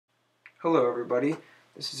Hello everybody,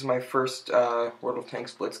 this is my first World of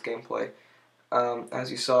Tanks Blitz gameplay.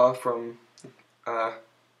 As you saw from uh,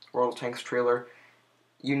 World of Tanks trailer,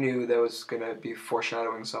 you knew that was going to be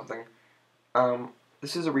foreshadowing something.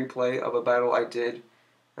 This is a replay of a battle I did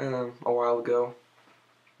a while ago.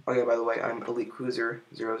 Oh yeah, by the way, I'm Elite Cruiser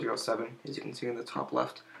 007, as you can see in the top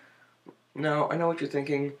left. Now, I know what you're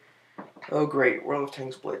thinking. Oh great, World of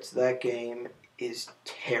Tanks Blitz, that game is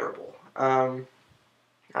terrible.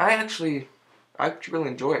 I actually really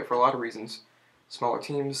enjoy it for a lot of reasons. Smaller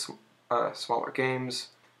teams, smaller games,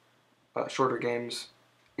 shorter games.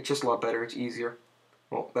 It's just a lot better. It's easier.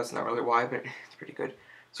 Well, that's not really why, but it's pretty good.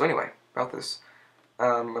 So anyway, about this.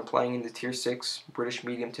 I'm playing in the Tier 6 British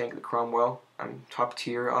medium tank, the Crom-Well. I'm top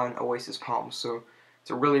tier on Oasis Palms, so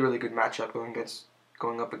it's a really good matchup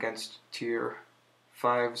going up against Tier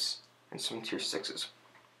 5s and some Tier 6s.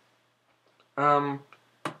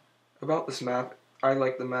 About this map, I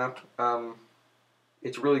like the map.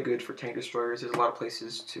 It's really good for tank destroyers. There's a lot of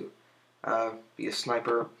places to be a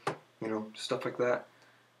sniper, stuff like that.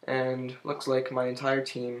 And looks like my entire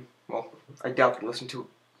team, well, I doubt they listen to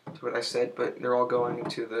what I said, but they're all going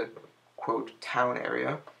into the, quote, town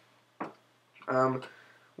area.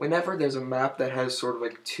 Whenever there's a map that has sort of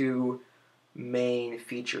like two main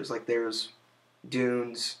features, like there's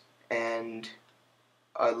dunes and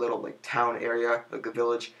a little like town area, like a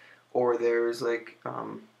village, or there's like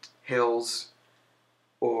hills,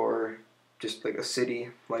 or just like a city,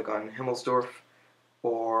 like on Himmelsdorf,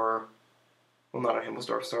 or, well, not on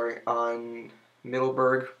Himmelsdorf, sorry, on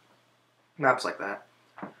Middleburg, maps like that.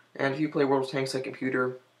 And if you play World of Tanks on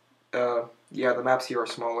computer, yeah, the maps here are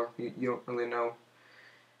smaller. You don't really know,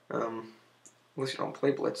 unless you don't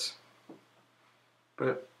play Blitz.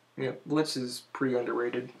 But, yeah, Blitz is pretty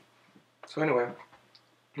underrated. So anyway,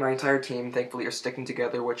 my entire team, thankfully, are sticking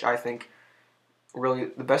together, which I think really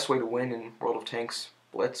the best way to win in World of Tanks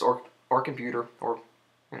Blitz or computer or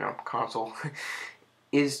console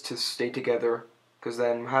is to stay together, because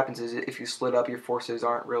then what happens is if you split up, your forces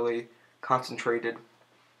aren't really concentrated,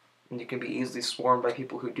 and you can be easily swarmed by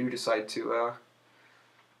people who do decide to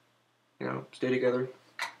stay together.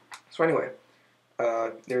 So anyway,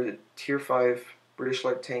 there's a Tier 5 British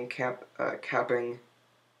light tank capping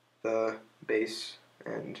the base,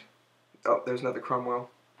 and oh, there's another Crom-Well.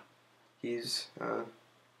 He's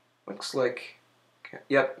looks like,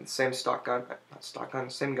 yep, same stock gun, not stock gun,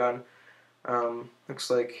 same gun. Looks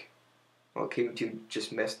like, well, KV2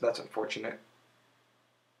 just missed. That's unfortunate.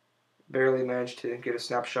 Barely managed to get a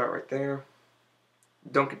snapshot right there.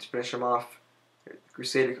 Don't get to finish him off.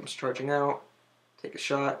 Crusader comes charging out. Take a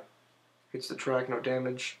shot. Hits the track, no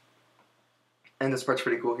damage. And this part's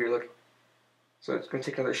pretty cool here, look. So it's going to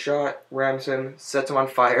take another shot, rams him, sets him on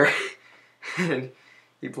fire, and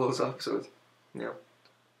he blows up. So,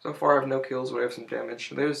 so far I have no kills, but I have some damage.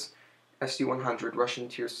 There's SD-100, Russian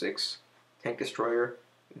Tier 6 tank destroyer.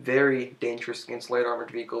 Very dangerous against light armored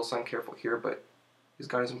vehicles, so I'm careful here, but his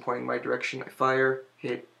gun isn't pointing my direction. I fire,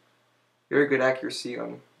 hit. Very good accuracy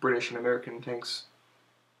on British and American tanks.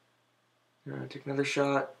 Take another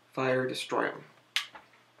shot, fire, destroy him.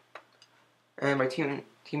 And my team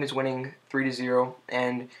is winning 3-0,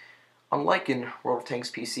 and unlike in World of Tanks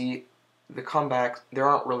PC, there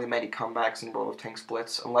aren't really many comebacks in World of Tanks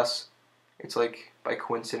Blitz, unless it's like by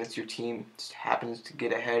coincidence your team just happens to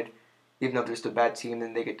get ahead, even though there's a bad team,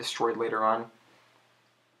 and they get destroyed later on.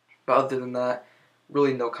 But other than that,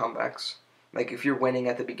 really no comebacks. Like if you're winning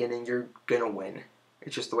at the beginning, you're gonna win.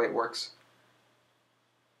 It's just the way it works.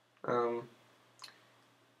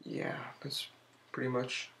 Yeah, that's pretty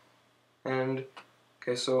much. And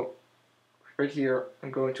okay, so right here,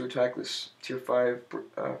 I'm going to attack this Tier 5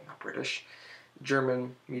 British,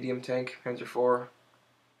 German medium tank, Panzer IV.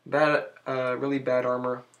 Really bad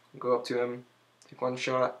armor. Go up to him, take one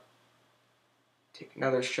shot, take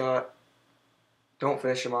another shot. Don't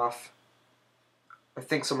finish him off. I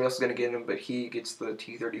think somebody else is going to get him, but he gets the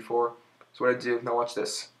T-34. So what I do, now watch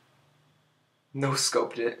this.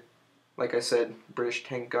 No-scoped it. Like I said, British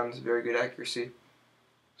tank guns, very good accuracy.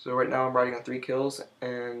 So right now I'm riding on 3 kills,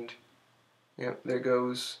 and yeah, there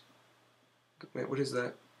goes, wait, what is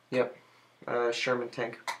that? Yep, Sherman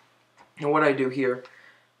tank. And what I do here,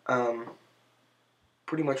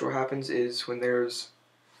 pretty much what happens is when there's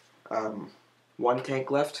one tank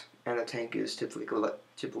left, and the tank is typically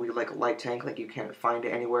like a light tank, like you can't find it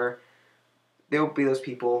anywhere, there will be those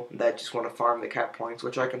people that just want to farm the cap points,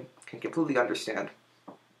 which I can completely understand.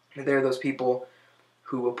 And there are those people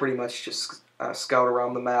who will pretty much just scout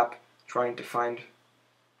around the map, trying to find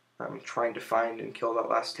and kill that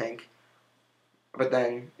last tank. But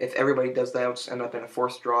then, if everybody does that, I'll just end up in a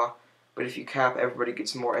forced draw, But if you cap, everybody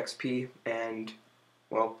gets more XP, and,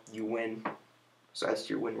 well, you win. So that's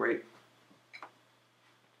your win rate.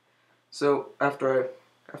 So after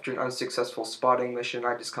an unsuccessful spotting mission,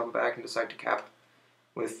 I just come back and decide to cap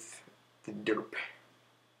with the derp.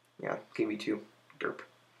 Yeah, KB2 derp.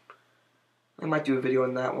 I might do a video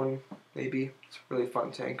on that one, maybe. It's a really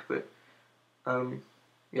fun tank, but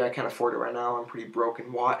yeah, I can't afford it right now. I'm pretty broke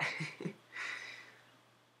in WOT.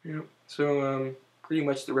 Yeah. So pretty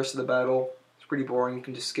much the rest of the battle, it's pretty boring. You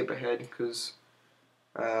can just skip ahead because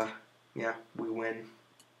yeah, we win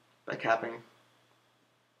by capping.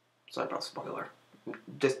 Sorry about spoiler.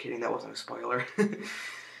 Just kidding, that wasn't a spoiler.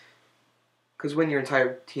 Because when your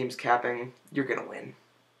entire team's capping, you're gonna win.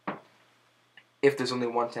 If there's only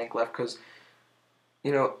one tank left, because,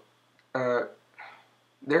 you know,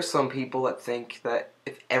 there's some people that think that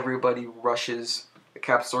if everybody rushes the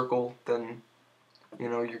cap circle, then, you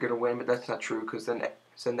know, you're gonna win, but that's not true, because then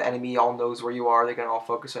the enemy all knows where you are, they're gonna all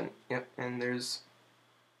focus on, yep, and there's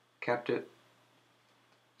capped it.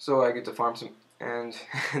 So I get to farm some, and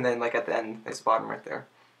then like at the end, I spot him right there.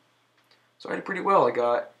 So I did pretty well. I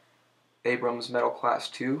got Abrams Medal Class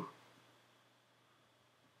 2,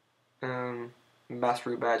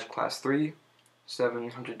 Mastery Badge Class 3,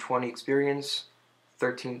 720 experience,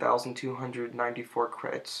 13,294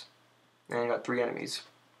 credits, and I got 3 enemies.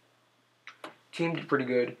 Team did pretty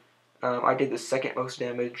good. I did the second most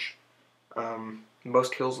damage,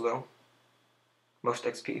 most kills though, most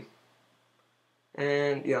XP.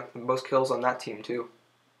 And yeah, most kills on that team too.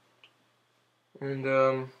 And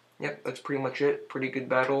yeah, that's pretty much it. Pretty good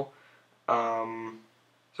battle.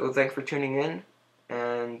 So thanks for tuning in,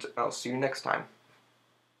 and I'll see you next time.